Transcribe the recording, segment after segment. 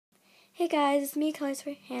Hey guys, it's me, Colors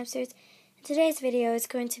for Hamsters, and today's video is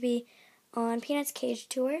going to be on Peanut's cage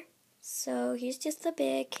tour. So here's just the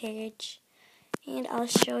big cage, and I'll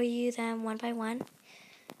show you them one by one.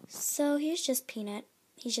 So here's just Peanut.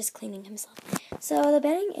 He's just cleaning himself. So the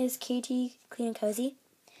bedding is KT Clean and Cozy.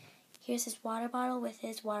 Here's his water bottle with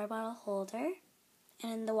his water bottle holder,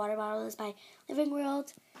 and the water bottle is by Living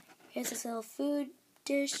World. Here's this little food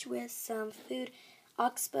dish with some food,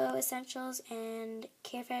 Oxbow essentials, and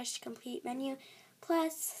Carefresh complete menu,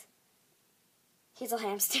 plus Hazel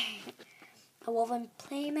hamster, a woven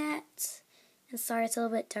playmat, and sorry it's a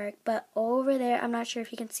little bit dark, but over there, I'm not sure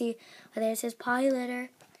if you can see, but there's his potty litter,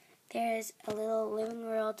 there's a little Living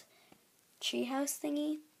World treehouse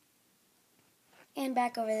thingy, and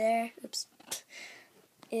back over there,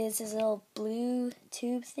 is his little blue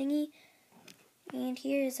tube thingy, and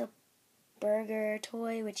here is a burger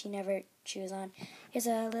toy, which he never chews on. Here's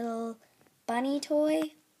a little bunny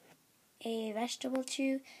toy, a vegetable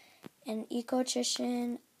chew, an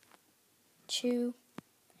eco-nutrition chew,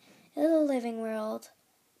 a little Living World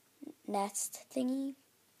nest thingy,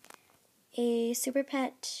 a Super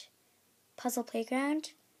Pet puzzle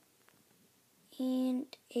playground, and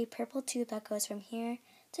a purple tube that goes from here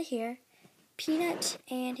to here. Peanut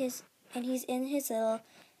and he's in his little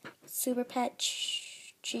Super Pet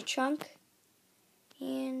tree trunk.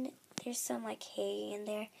 And there's some like hay in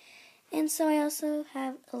there. And so I also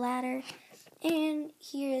have a ladder. And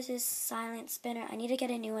here is his silent spinner. I need to get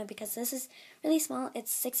a new one because this is really small.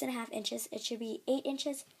 It's 6.5 inches. It should be 8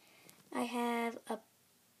 inches. I have a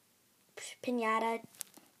piñata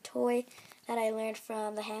toy that I learned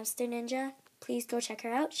from the Hamster Ninja. Please go check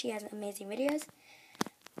her out. She has amazing videos.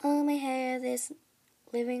 I have this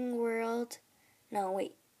Living World,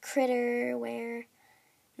 Critterware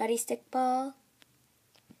Nutty Stick Ball.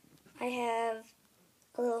 I have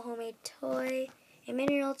a little homemade toy, a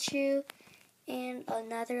mineral chew, and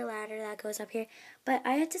another ladder that goes up here. But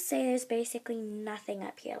I have to say there's basically nothing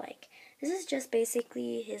up here. Like, this is just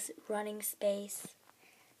basically his running space.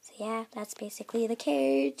 So yeah, that's basically the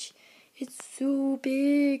cage. It's so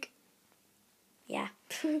big. Yeah.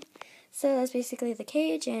 So that's basically the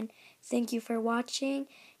cage, and thank you for watching.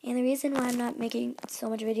 And the reason why I'm not making so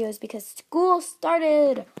much videos is because school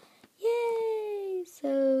started. Yay!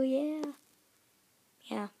 So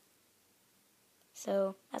yeah.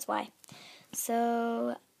 So that's why.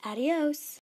 So adios.